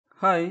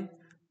Hi,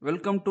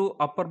 welcome to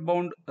upper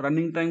bound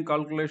running time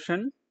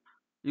calculation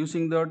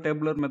using the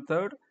tabular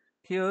method.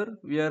 Here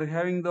we are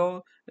having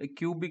the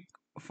cubic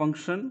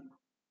function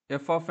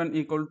f of n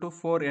equal to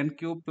 4n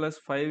cube plus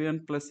 5n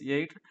plus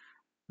 8.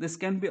 This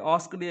can be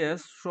asked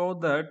as show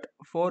that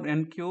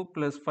 4n cube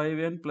plus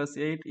 5n plus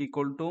 8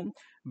 equal to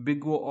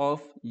big O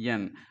of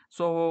n.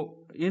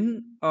 So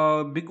in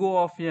big O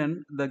of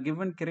n, the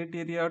given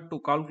criteria to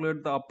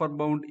calculate the upper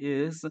bound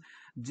is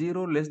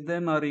 0 less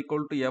than or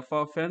equal to f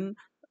of n,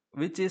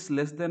 which is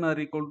less than or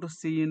equal to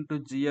c into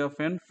g of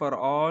n for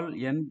all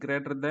n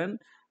greater than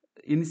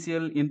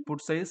initial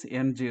input size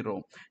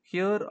n0.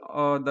 Here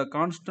the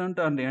constant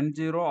and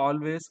n0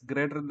 always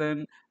greater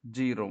than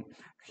 0.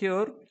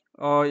 Here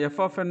f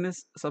of n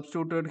is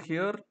substituted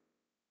here,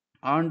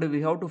 and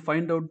we have to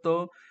find out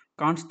the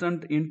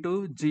constant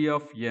into g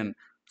of n.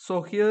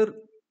 So here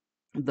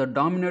the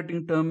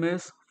dominating term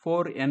is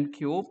 4n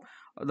cube,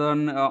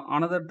 then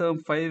another term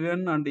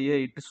 5n and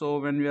 8. So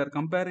when we are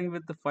comparing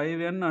with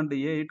 5n and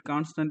 8,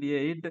 constant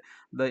 8,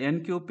 the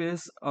n cube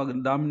is a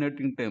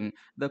dominating term.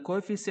 The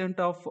coefficient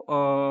of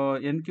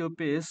n cube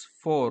is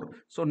 4.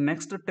 So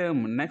next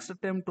term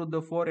to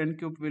the 4n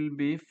cube will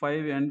be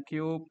 5n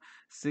cube,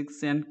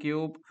 6n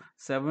cube,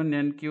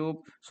 7n cube.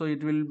 So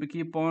it will be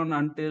keep on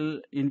until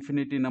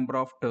infinity number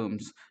of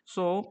terms.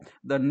 So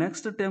the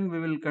next term we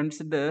will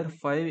consider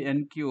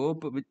 5n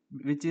cube,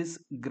 which is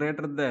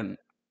greater than,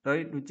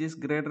 right, which is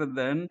greater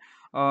than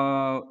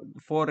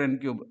 4n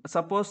cube.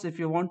 Suppose if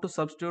you want to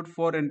substitute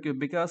 4n cube,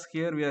 because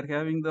here we are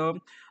having the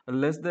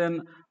less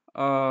than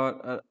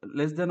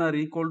less than or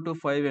equal to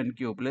 5n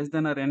cube, less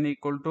than or n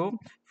equal to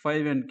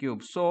 5n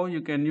cube, so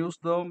you can use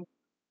the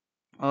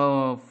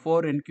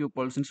 4n cube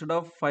also. Instead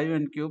of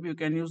 5n cube, you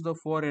can use the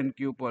 4n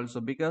cube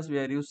also, because we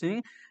are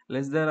using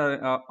less than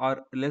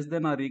or less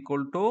than or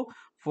equal to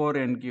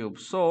 4n cube.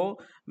 So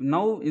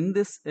now in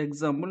this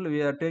example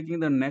we are taking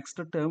the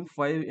next term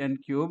 5n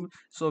cube.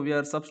 So we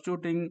are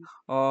substituting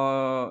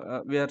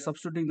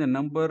the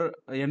number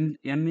n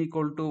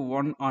equal to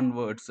 1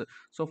 onwards.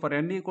 So for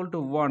n equal to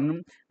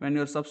 1, when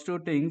you are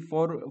substituting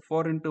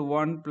 4 into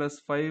 1 plus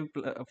 5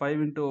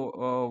 into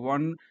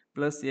 1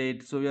 plus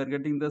 8, so we are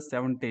getting the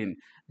 17.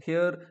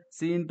 Here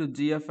c into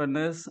g of n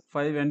is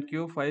 5n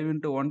cube, 5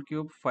 into 1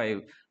 cube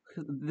 5.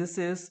 This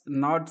is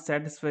not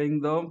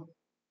satisfying the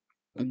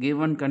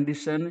given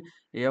condition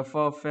f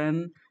of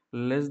n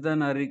less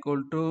than or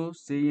equal to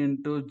c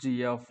into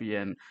g of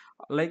n.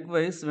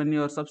 Likewise, when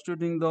you are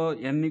substituting the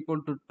n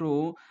equal to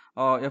 2,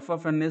 f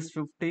of n is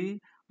 50,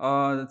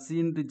 c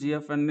into g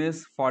of n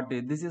is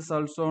 40. This is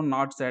also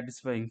not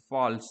satisfying,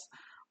 false.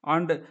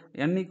 And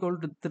n equal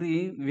to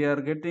 3, we are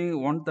getting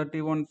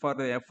 131 for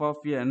the f of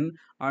n,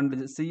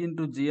 and c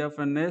into g of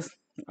n is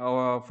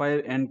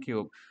 5n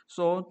cube.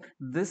 So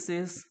this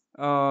is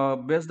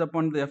based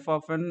upon the f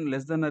of n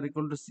less than or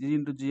equal to c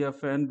into g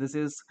of n. This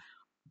is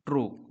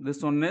true,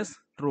 this one is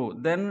true.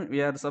 Then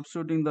we are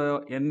substituting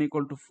the n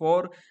equal to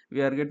 4,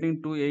 we are getting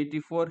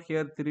 284,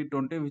 here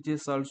 320, which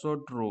is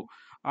also true.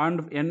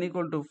 And n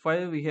equal to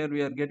 5, here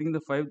we are getting the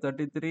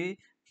 533,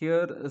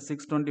 here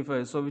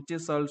 625, so which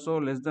is also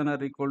less than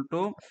or equal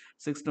to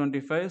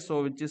 625,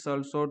 so which is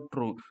also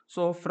true.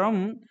 So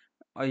from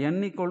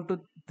n equal to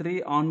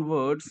 3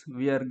 onwards,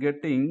 we are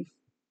getting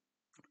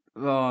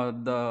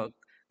the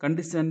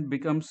condition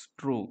becomes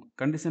true.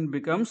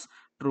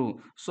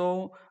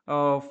 So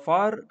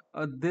for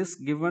this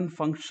given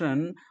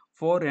function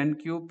 4n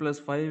cube plus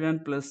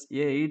 5n plus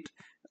 8,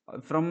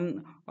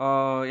 from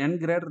n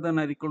greater than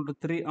or equal to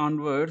 3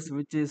 onwards,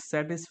 which is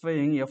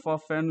satisfying f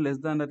of n less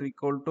than or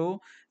equal to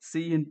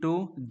c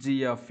into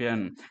g of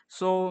n.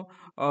 So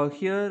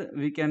here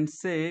we can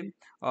say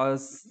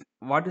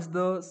what is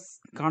the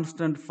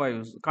constant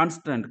 5.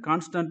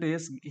 Constant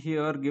is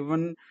here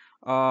given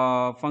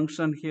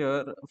function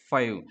here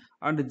 5,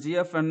 and g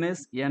of n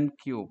is n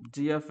cube,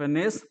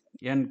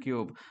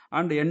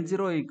 and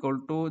n0 equal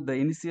to the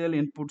initial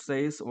input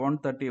size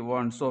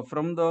 131. So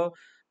from the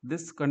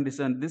this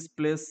condition, this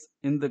place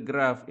in the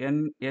graph,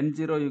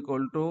 n0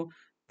 equal to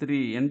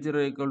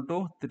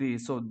 3,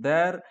 so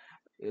there,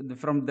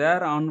 from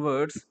there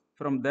onwards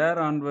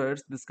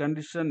this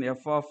condition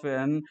f of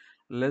n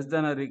less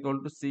than or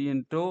equal to c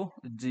into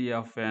g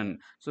of n,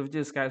 so which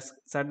is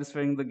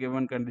satisfying the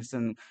given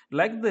condition.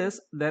 Like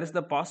this, there is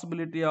the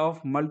possibility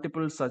of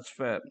multiple such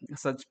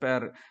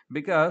pair,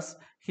 because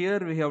here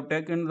we have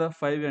taken the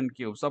 5n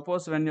cube.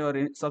 Suppose when you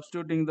are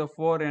substituting the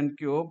 4n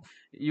cube,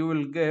 you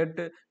will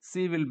get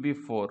c will be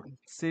 4,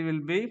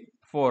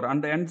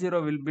 and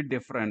n0 will be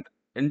different.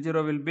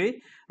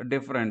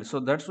 So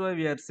that's why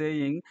we are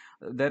saying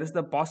there is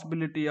the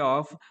possibility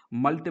of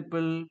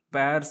multiple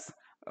pairs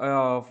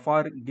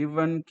for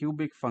given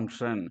cubic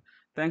function.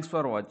 Thanks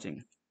for watching.